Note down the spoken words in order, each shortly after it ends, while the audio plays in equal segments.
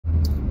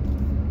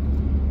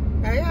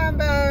my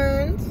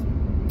buns.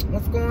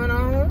 What's going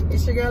on?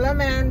 It's your girl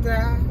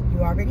Amanda.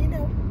 You already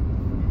know.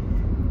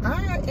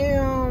 I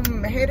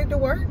am headed to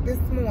work this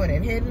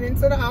morning, headed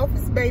into the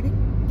office, baby.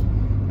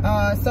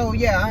 So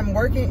yeah, I'm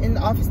working in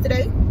the office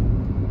today,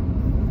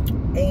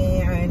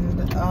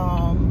 and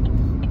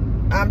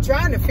I'm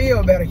trying to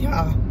feel better,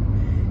 y'all,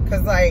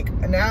 cause like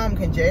now I'm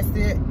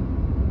congested,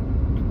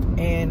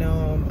 and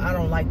I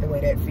don't like the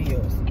way that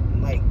feels.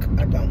 Like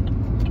I don't.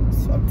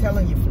 So I'm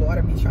telling you,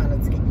 Florida be trying to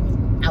take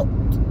me out,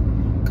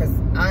 cause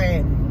I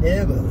ain't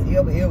never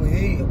ever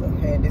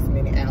had this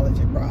many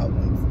allergy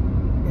problems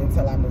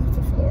until I moved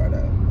to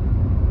Florida.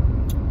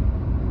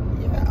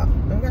 Yeah.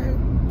 Okay.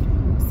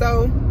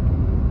 So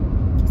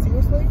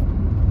seriously,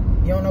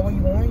 you don't know where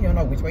you going? You don't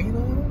know which way you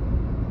going?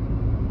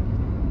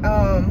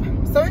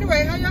 So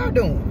anyway, how y'all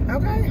doing?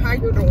 Okay, how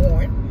you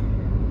doing?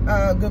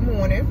 Good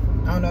morning.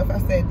 I don't know if I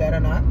said that or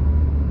not.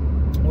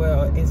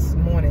 Well, it's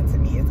morning to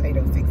me. It's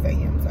 8:06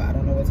 a.m. So I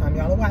don't know what time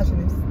y'all are watching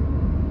this.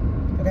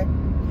 Okay,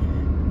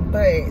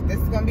 but this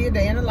is gonna be a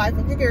day in the life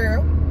of your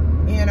girl.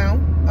 You know,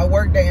 a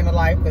work day in the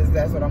life, because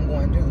that's what I'm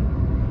going to do.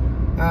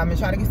 I'm gonna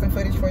try to get some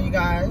footage for you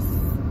guys.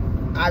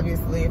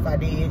 Obviously, if I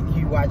did,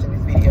 you watching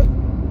this video.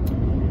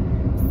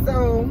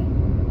 So,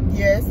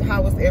 yes,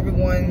 how was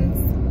everyone's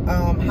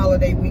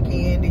holiday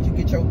weekend? Did you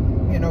get your,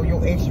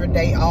 your extra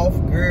day off,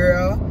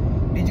 girl?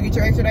 Did you get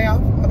your extra day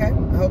off? Okay,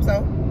 I hope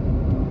so.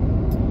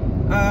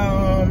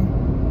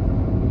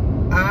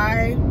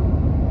 I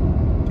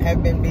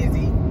have been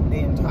busy the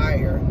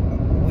entire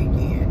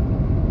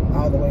weekend,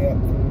 all the way up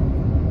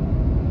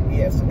to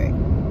yesterday,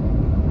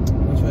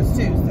 which was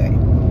Tuesday.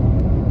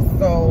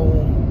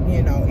 So,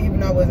 even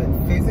though I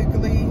wasn't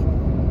physically,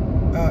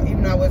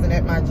 even though I wasn't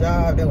at my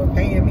job that was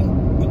paying me,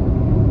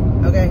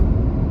 okay,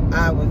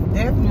 I was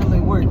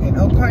definitely working,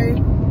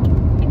 okay?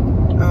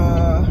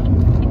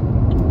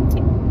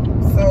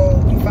 So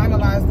we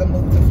finalized the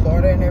move to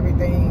Florida and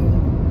everything.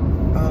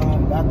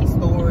 Got the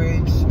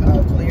storage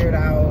cleared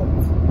out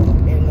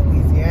in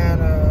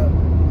Louisiana.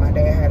 My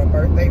dad had a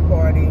birthday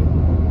party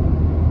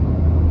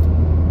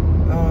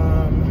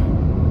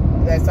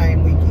that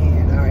same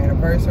weekend. Our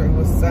anniversary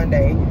was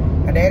Sunday.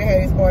 My dad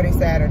had his party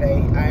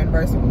Saturday. Our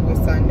anniversary was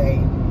Sunday,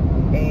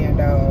 and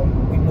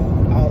we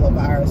moved all of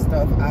our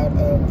stuff out of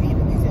the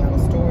Louisiana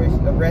storage,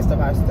 the rest of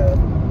our stuff,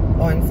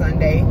 on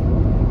Sunday.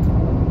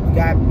 We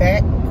got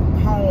back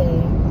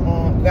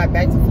home, we got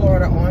back to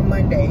Florida on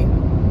Monday.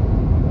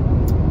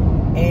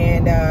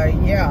 And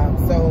yeah,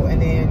 so,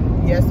 and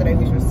then yesterday,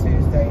 which was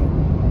Tuesday,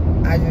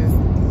 I just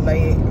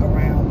laid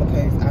around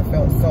because I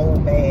felt so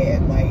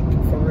bad, like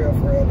for real,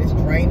 this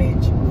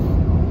drainage,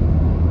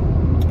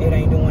 it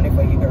ain't doing it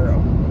for you,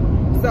 girl.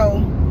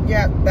 So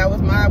yeah, that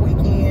was my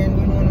weekend,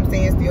 you know what I'm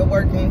saying, still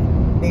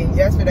working. Then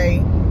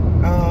yesterday,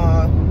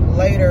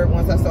 later,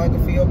 once I started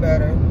to feel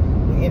better,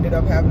 we ended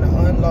up having to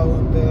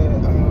unload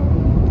the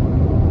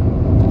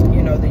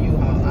the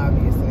U-Haul,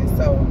 obviously.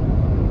 So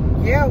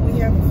yeah, we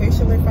have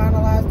officially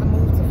finalized the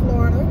move to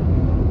Florida.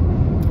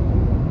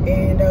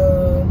 And,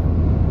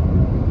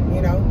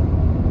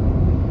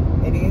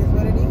 it is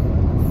what it is.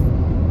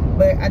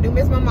 But I do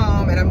miss my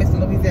mom, and I miss the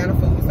Louisiana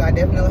food. So I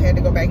definitely had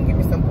to go back and get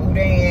me some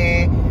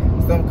boudin,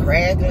 some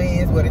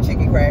cracklings, the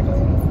chicken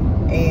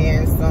cracklings,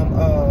 and some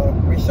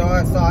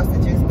Richard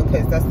sausages,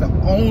 because that's the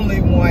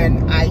only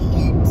one I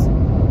eat.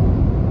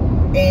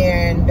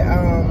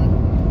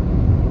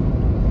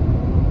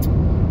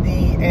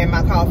 And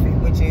my coffee,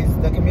 which is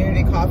the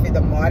community coffee,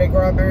 the Mardi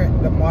Gras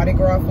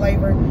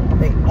flavor.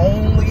 They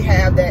only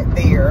have that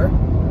there.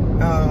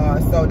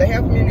 So they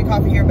have community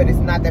coffee here, but it's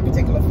not that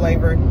particular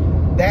flavor.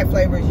 That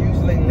flavor is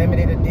usually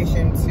limited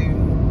edition to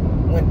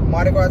when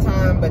Mardi Gras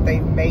time, but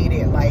they've made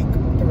it like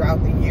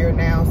throughout the year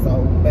now.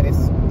 So, but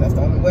that's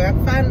the only way I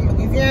can find it in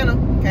Louisiana.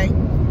 Okay,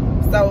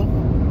 so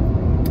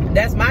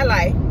that's my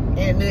life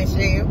in a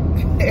nutshell.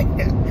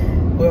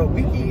 Well,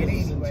 we get it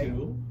anyway.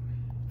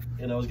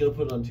 And I was going to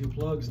put it on 2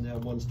 plugs and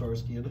have one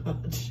Starsky and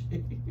Hutch.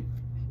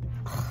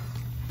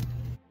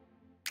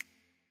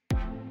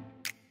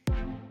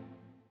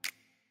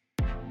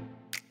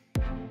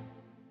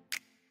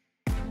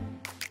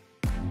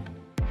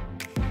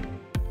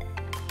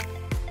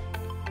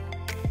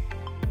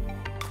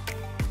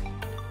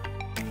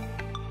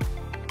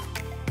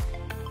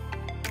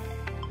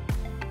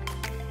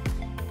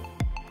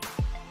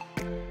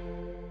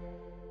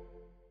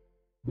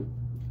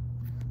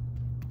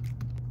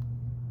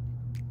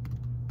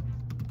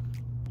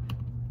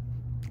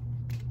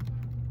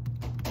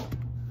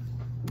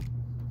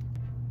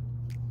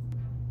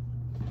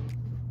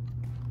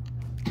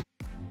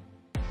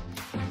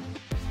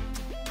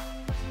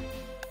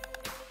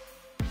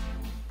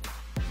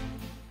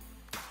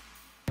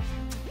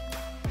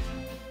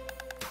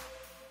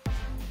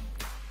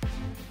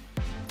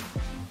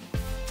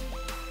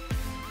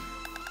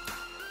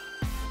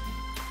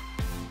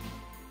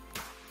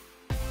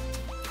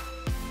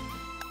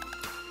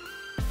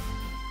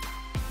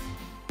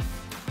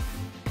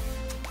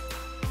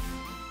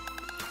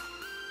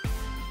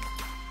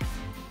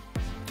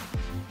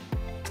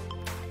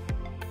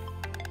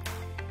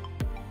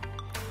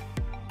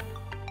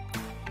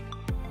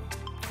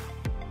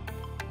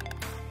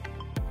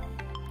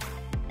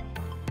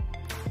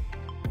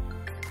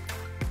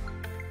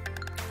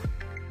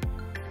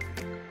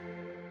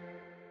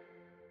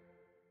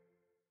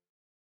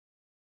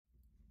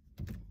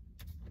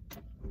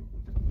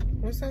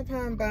 What's up,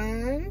 hon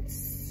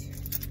buns?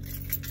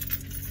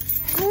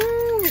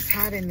 Ooh, it's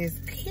hot in this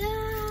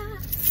car.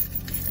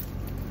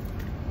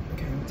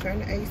 Okay, turn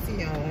the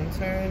AC on.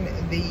 Turn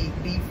the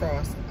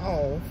defrost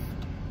off.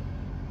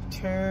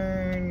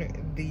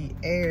 Turn the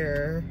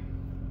air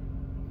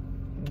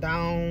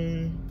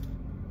down.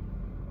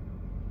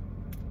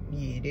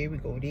 Yeah, there we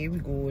go, there we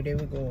go, there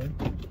we go.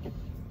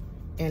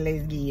 And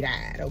let's get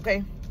out,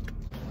 okay?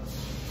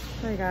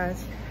 Hey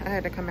guys, I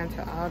had to come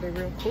into Aldi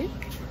real quick.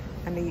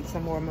 I need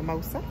some more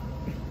mimosa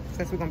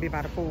since we're gonna be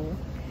by the pool.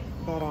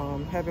 But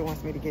hubby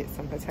wants me to get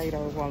some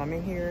potatoes while I'm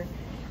in here.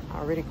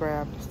 I already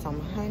grabbed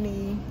some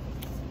honey,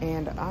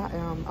 and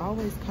I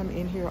always come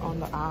in here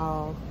on the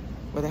aisle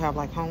where they have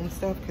like home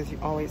stuff, because you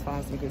always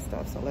find some good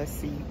stuff. So let's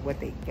see what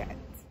they got.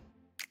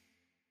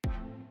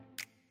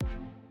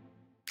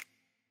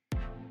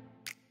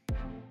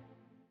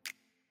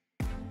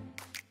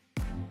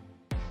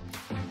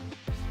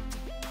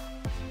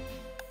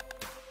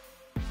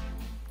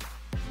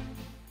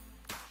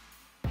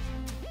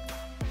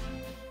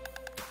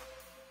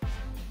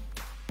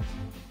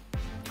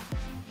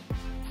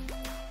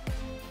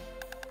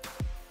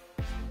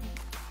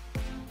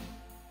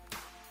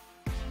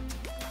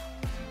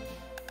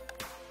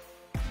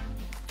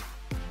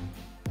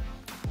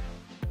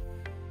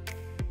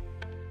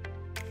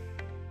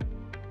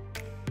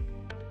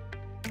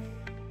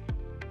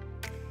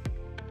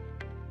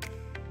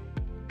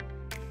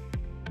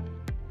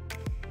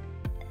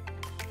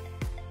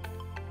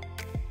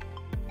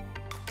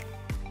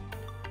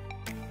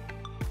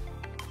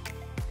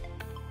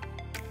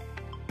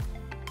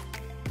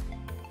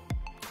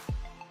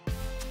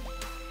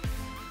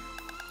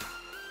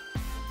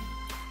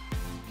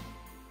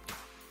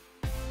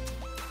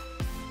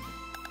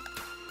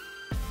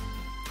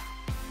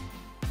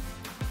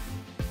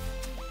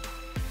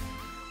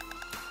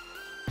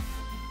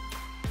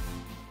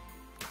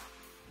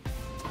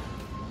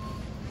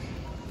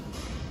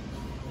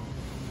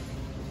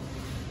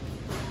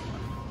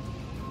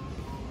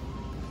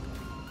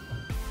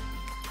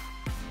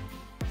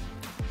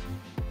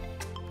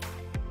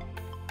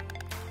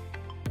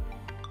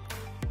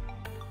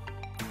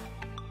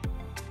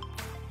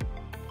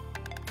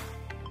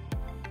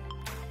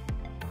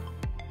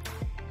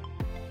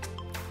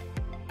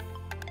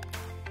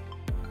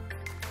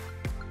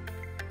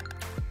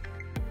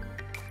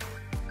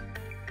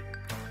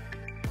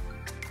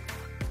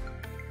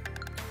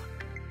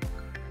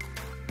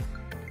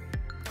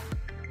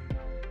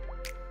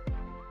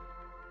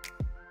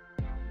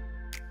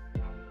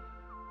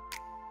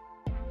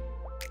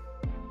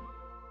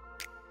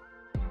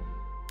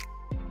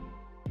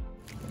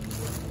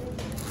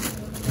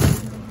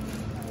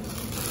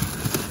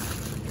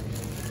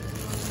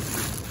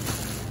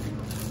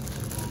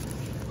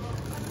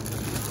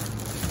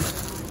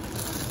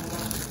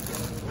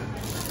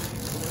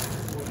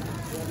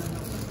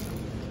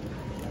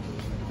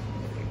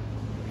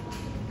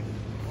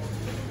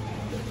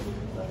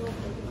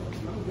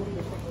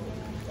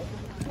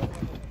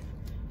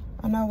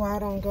 I know why I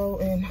don't go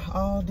in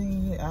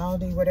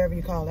Aldi, whatever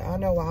you call it. I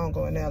know why I don't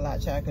go in there a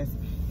lot, child, because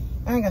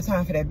I ain't got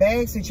time for that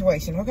bag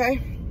situation, okay?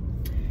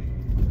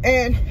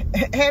 And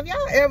have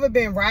y'all ever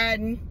been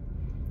riding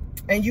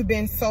and you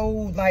been so,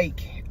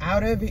 like,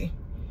 out of it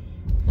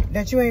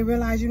that you ain't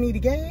realize you need a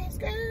gas,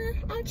 girl?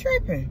 I'm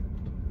tripping.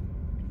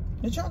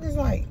 The truck is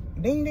like,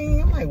 ding,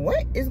 ding. I'm like,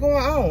 what is going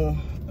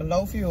on? A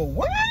low fuel,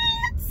 what?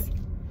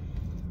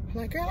 I'm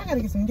like, girl, I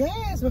gotta get some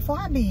gas before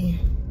I be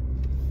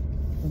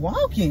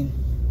walking.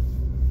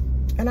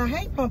 And I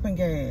hate pumping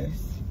gas.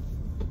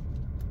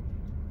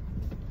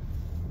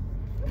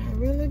 I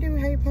really do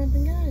hate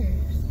pumping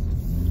gas.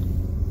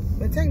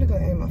 But technically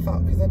it ain't my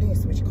fault because I didn't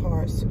switch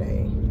cars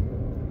today.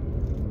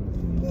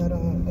 But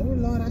oh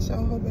Lord, I sure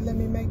hope it let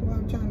me make it where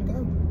I'm trying to go.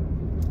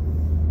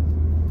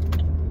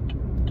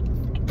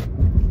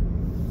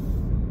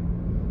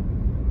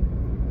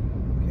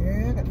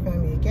 Girl, I got to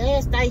find me a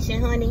gas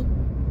station, honey.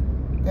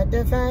 Got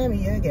to find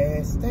me a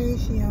gas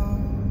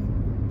station.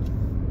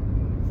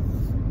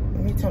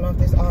 Let me turn off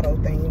this auto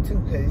thing too,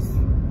 because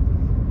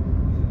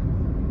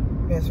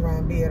mess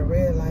around, be at a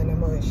red light and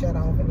I'm gonna shut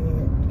off and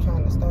then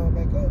trying to start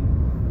back up.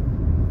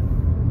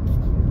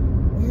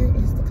 Where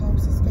is the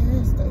closest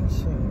gas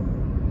station?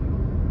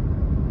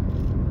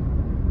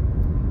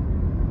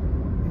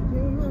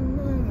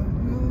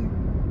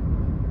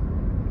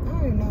 I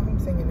don't even know if I'm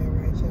singing that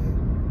right,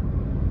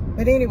 y'all.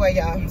 But anyway,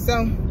 y'all,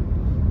 so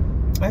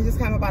I just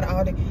came up out of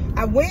Aldi.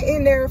 I went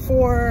in there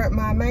for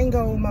my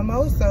mango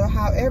mimosa.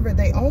 However,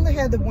 they only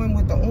had the one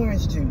with the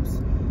orange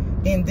juice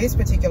in this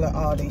particular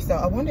Aldi. So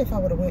I wonder if I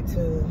would have went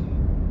to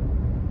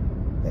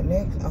the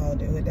next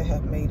Aldi, would that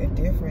have made a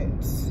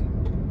difference?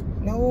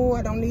 No,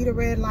 I don't need a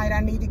red light.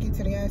 I need to get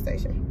to the gas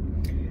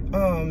station.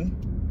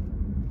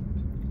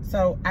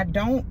 So I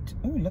don't,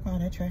 ooh, look all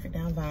that traffic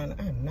down Vine.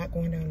 I'm not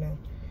going down now.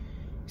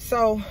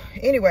 So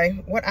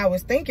anyway, what I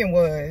was thinking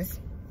was,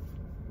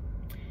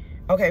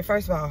 okay,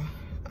 first of all,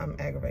 I'm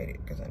aggravated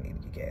because I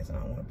need to get gas and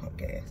I don't want to pump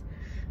gas.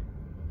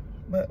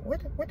 But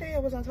what the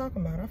hell was I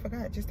talking about? I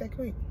forgot just that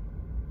quick.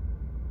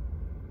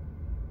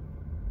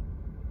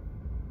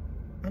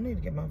 I need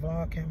to get my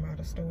vlog camera out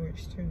of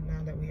storage too,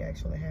 now that we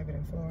actually have it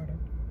in Florida.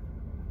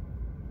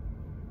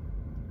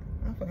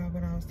 I forgot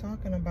what I was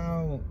talking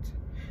about.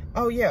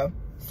 Oh yeah,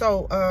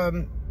 so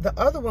the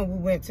other one we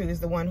went to is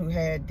the one who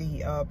had the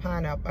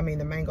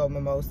the mango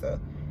mimosa,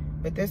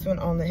 but this one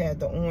only had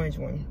the orange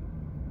one.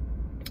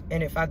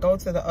 And if I go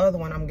to the other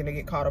one, I'm gonna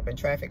get caught up in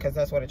traffic, because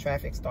that's where the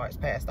traffic starts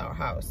past our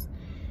house.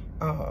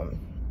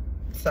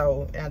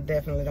 So I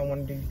definitely don't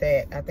want to do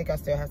that. I think I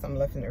still have something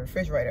left in the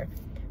refrigerator.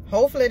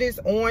 Hopefully this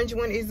orange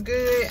one is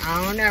good.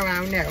 I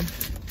don't know.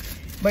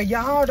 But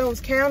y'all, those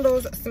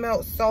candles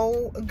smell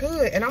so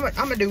good. And I'm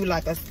gonna do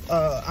like a,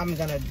 I'm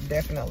gonna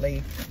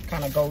definitely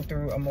kind of go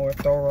through a more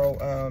thorough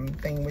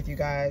thing with you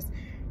guys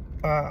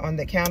on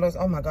the candles.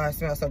 Oh my God, it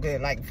smells so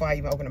good, like before I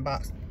even open the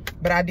box.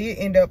 But I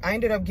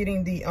ended up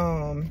getting the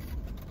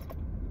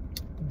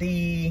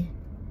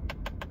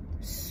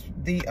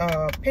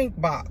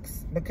pink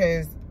box,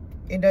 because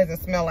it doesn't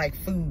smell like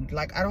food.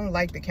 Like, I don't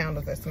like the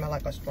candles that smell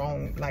like a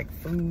strong, like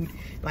food,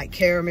 like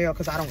caramel,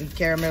 because I don't eat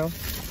caramel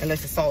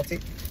unless it's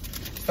salted.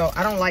 So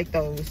I don't like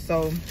those.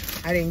 So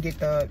I didn't get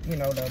the, you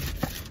know, the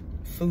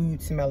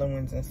food smelling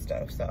ones and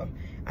stuff. So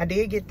I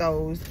did get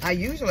those. I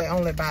usually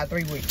only buy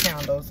 3-wick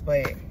candles,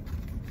 but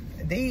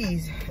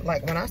these,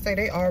 like when I say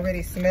they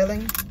already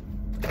smelling,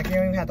 like you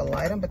don't even have to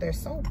light them, but they're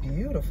so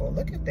beautiful.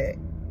 Look at that.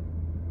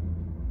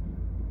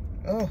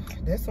 Oh,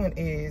 this one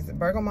is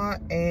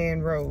bergamot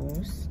and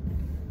rose.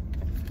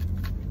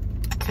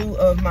 2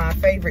 of my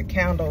favorite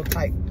candle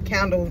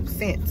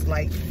scents.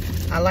 Like,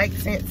 I like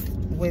scents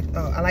with,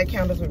 I like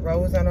candles with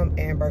rose in them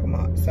and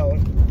bergamot. So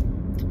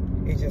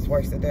it just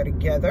works that they're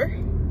together.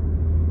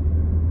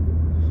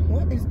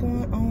 What is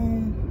going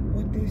on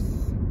with this?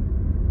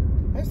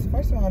 That's,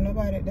 first of all,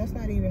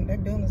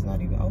 that building's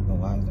not even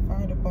open. Why is the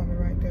fire department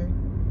right there?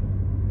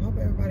 I hope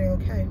everybody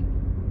okay.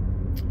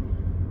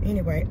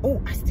 Anyway, oh,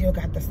 I still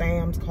got the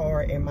Sam's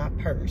card in my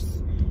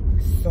purse.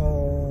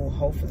 So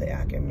hopefully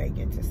I can make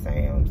it to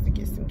Sam's to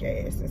get some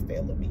gas and stay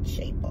a little bit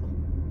cheaper.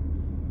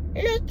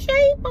 A little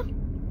cheaper.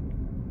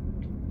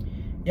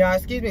 Y'all,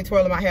 excuse me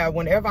twirling my hair.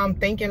 Whenever I'm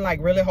thinking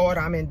like really hard,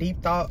 I'm in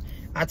deep thought,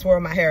 I twirl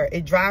my hair.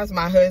 It drives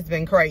my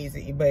husband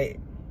crazy, but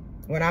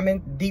when I'm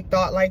in deep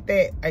thought like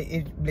that,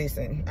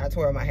 listen, I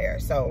twirl my hair.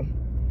 So,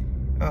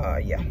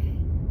 yeah.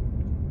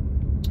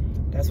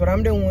 That's what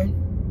I'm doing.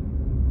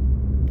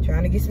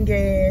 Trying to get some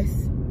gas.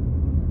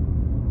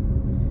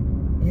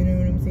 You know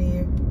what I'm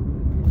saying?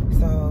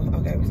 So,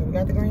 okay, so we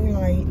got the green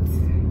light.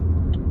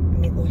 Let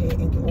me go ahead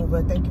and get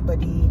over. Thank you,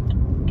 buddy.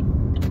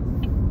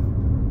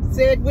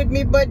 Say it with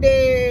me,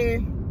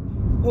 buddy.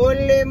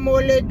 Holy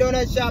moly,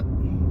 donut shop.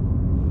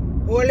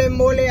 Holy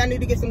moly, I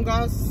need to get some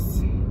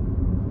gas.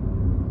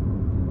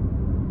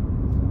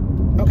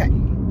 Okay.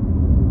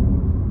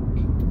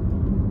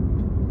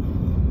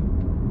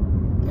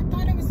 I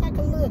thought it was like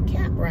a little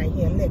cap right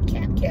here, a little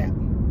cap.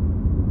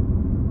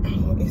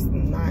 Oh, it's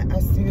not. I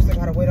seriously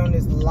gotta wait on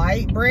this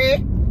light, bruh.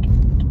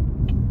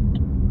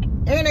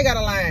 And they got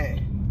a line.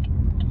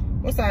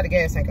 What side of the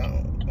gas tank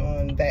on?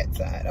 On that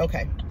side.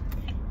 Okay.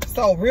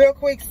 So, real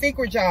quick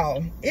secret,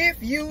 y'all.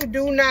 If you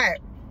do not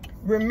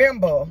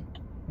remember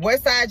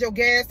what side your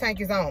gas tank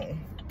is on,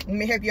 let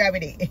me help you out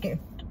with it.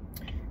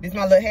 This is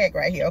my little hack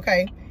right here,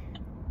 okay?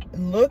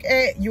 Look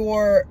at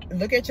your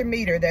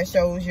meter that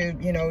shows you,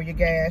 you know, your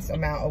gas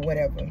amount or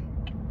whatever.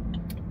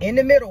 In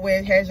the middle where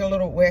it has a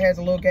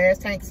little gas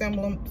tank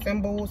emblem,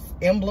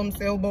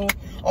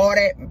 all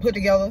that put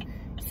together,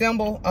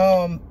 symbol,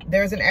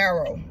 there's an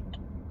arrow.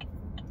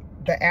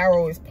 The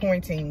arrow is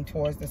pointing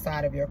towards the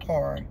side of your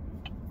car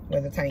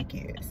where the tank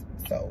is.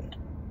 So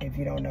if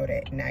you don't know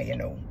that, now you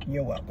know.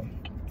 You're welcome.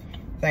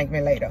 Thank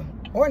me later.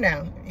 Or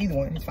now. Either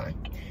one is fine.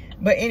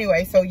 But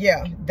anyway, so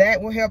yeah,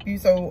 that will help you.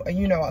 So,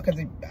 you know, because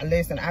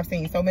listen, I've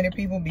seen so many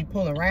people be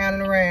pulling around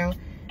and around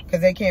because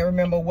they can't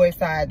remember what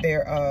side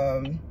their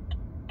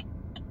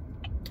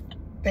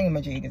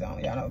thingamajig is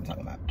on. Y'all know what I'm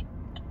talking about.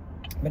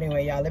 But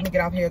anyway, y'all, let me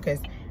get off here because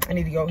I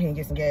need to go over here and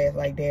get some gas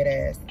like dead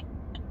ass.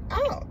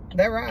 Oh,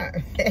 that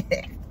right.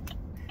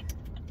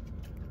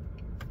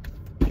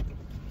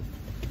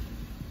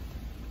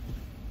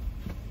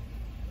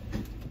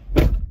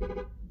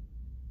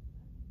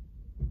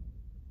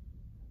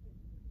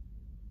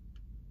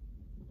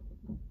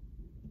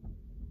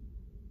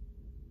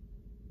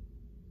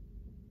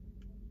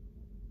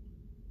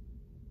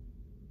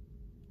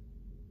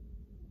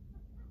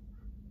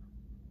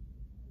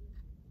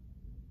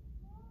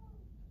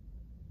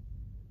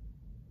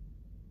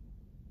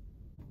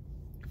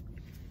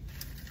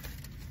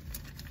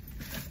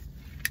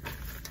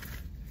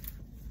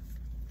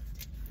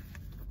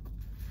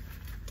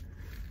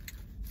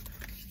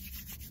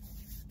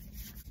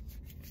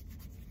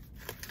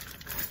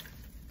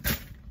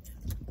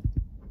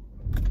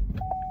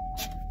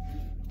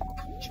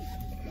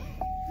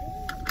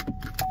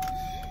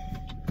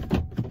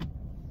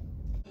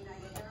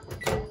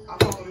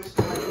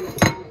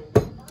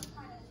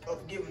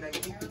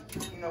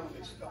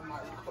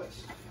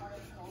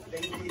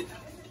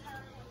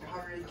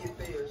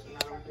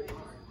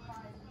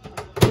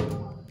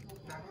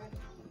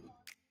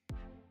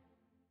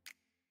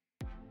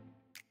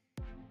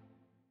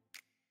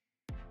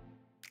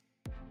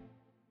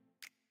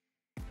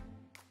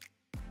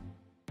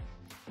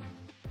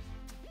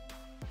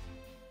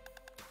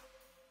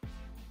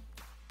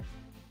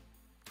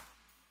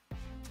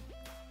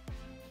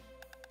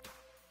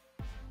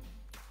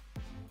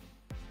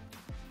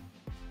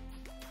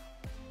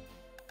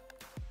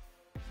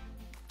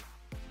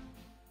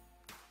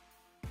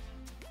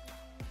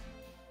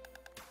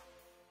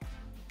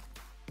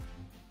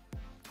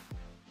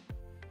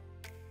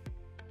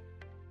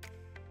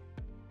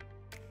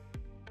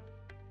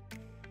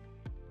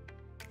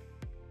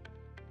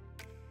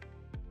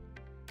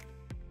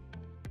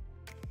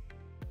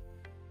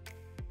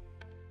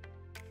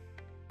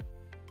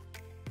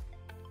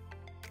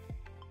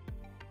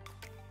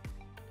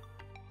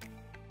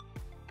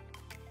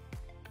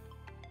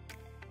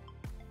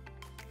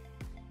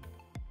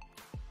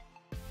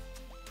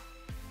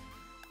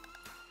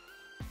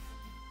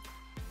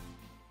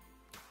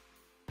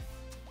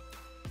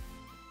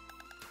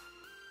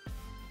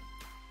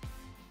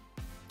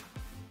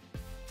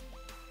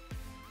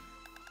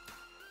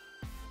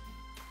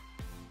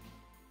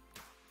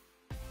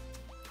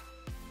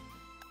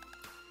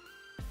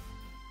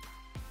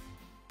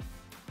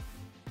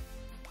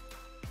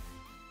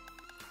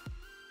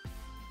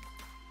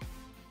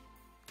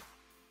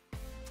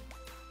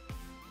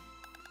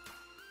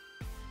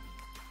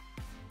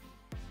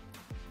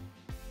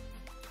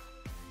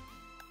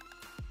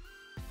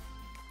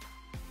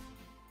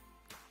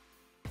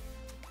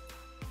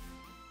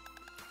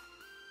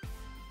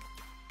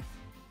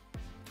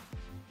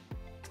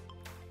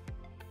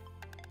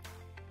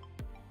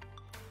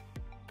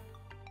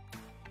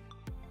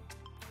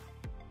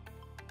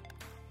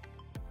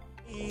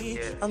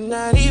 I'm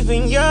not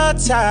even your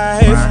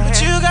type,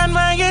 but you got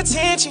my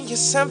attention. You're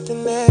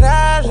something that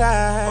I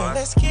like.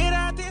 Let's get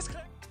out this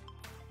club.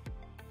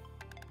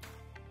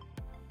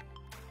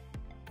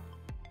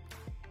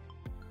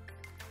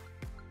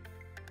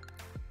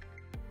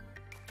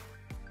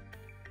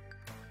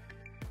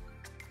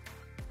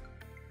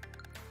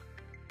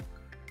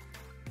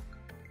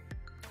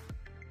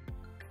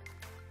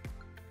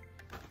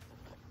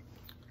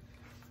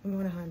 Good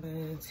morning, honey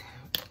buns.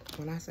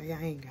 When I say I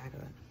ain't got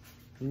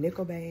a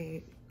nickel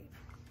bag,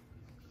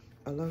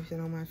 a lotion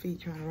on my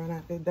feet trying to run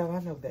out the door, I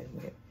know that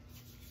it.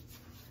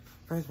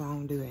 First of all, I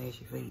don't do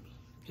ashy feet.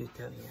 Just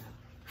telling y'all.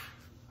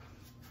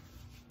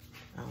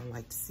 I don't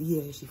like to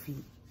see ashy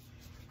feet.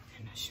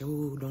 And I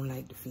sure don't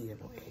like to feel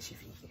no ashy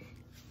feet.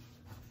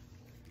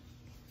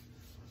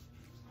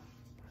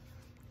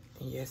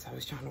 And yes, I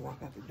was trying to walk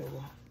out the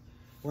door.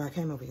 Well, I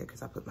came over here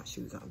because I put my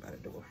shoes on by the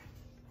door.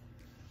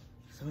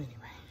 So anyway.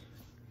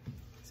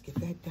 Get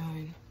that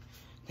done.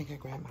 I think I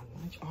grabbed my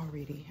lunch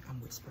already.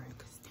 I'm whispering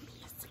because Timmy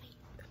is asleep.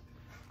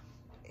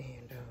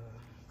 And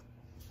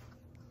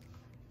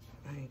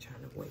I ain't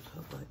trying to wake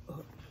her butt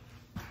up.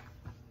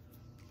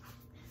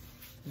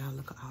 Now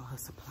look at all her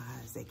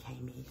supplies that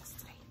came in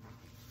yesterday.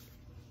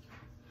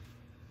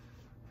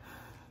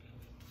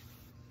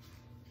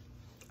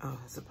 All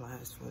her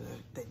supplies for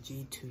the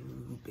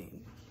G-tube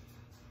and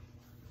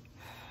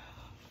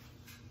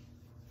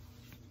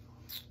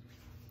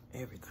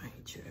everything,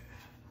 chill.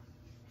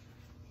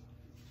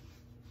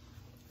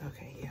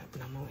 Okay, yeah,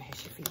 but I'm gonna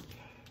wash your feet.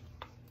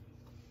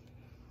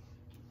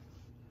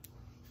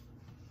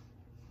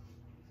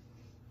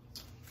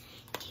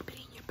 Keep it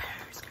in your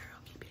purse, girl.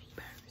 Keep it in your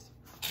purse.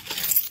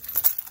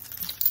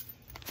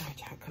 All right,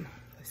 y'all, come on,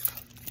 let's go.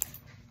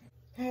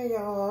 Hey,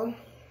 y'all.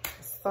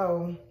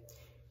 So,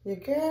 your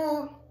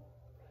girl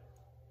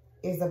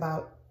is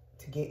about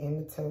to get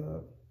in the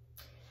tub.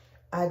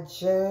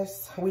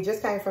 We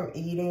just came from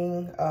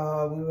eating.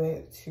 We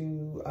went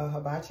to a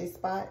hibachi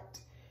spot.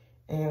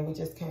 And we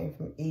just came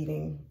from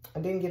eating.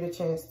 I didn't get a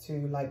chance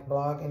to like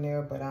vlog in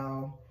there, but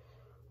I'll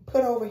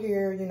put over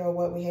here, you know,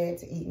 what we had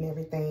to eat and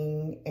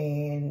everything.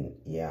 And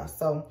yeah,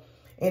 so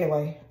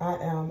anyway, I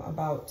am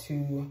about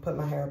to put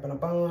my hair up in a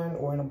bun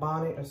or in a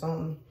bonnet or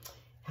something.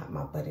 Hop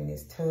my butt in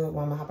this tub.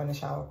 Well, I'm gonna hop in the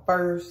shower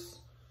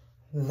first.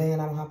 Then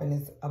I'm gonna hop in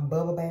this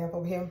bubble bath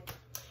over here.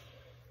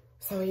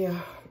 So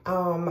yeah,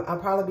 I'll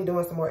probably be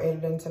doing some more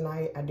editing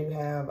tonight. I do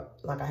have,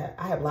 like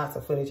I have lots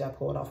of footage I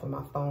pulled off of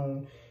my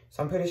phone.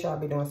 So I'm pretty sure I'll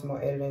be doing some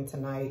more editing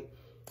tonight.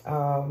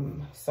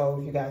 So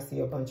if you guys see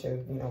a bunch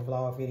of, you know,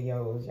 vlog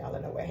videos, y'all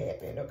know what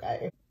happened,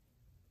 okay?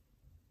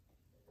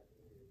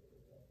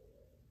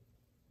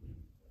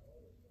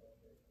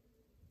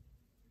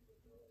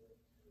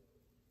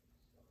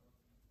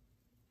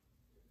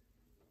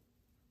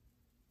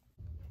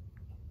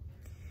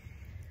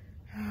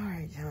 All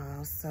right,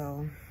 y'all.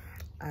 So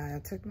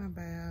I took my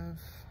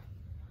bath,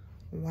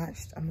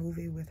 watched a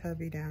movie with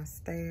hubby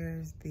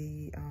downstairs,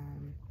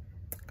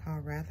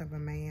 called Wrath of a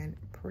Man.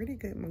 Pretty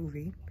good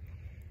movie.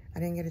 I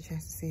didn't get a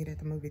chance to see it at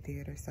the movie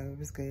theater, so it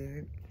was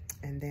good.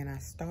 And then I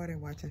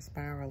started watching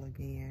Spiral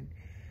again.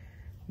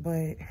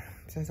 But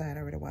since I had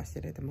already watched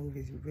it at the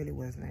movies, it really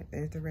wasn't that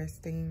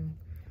interesting.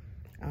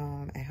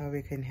 And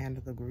hubby couldn't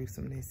handle the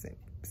gruesomeness.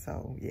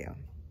 So, yeah.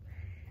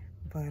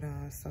 But,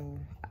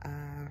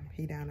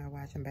 he down there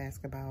watching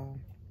basketball,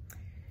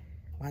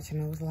 watching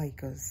those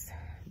Lakers.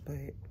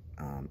 But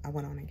I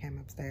went on and came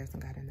upstairs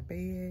and got in the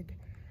bed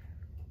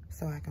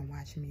so I can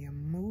watch me a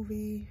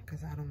movie,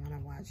 because I don't want to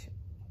watch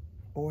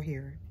or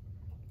hear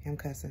him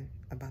cussing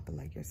about the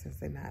Lakers since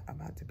they're not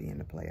about to be in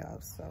the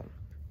playoffs. So,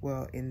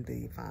 well, in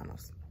the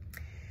finals.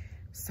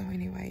 So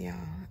anyway,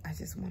 y'all, I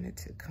just wanted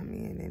to come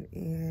in and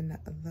end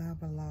the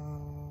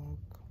vlog.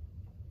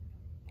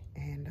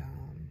 And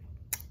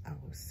I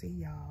will see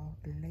y'all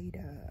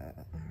later.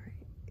 All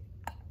right.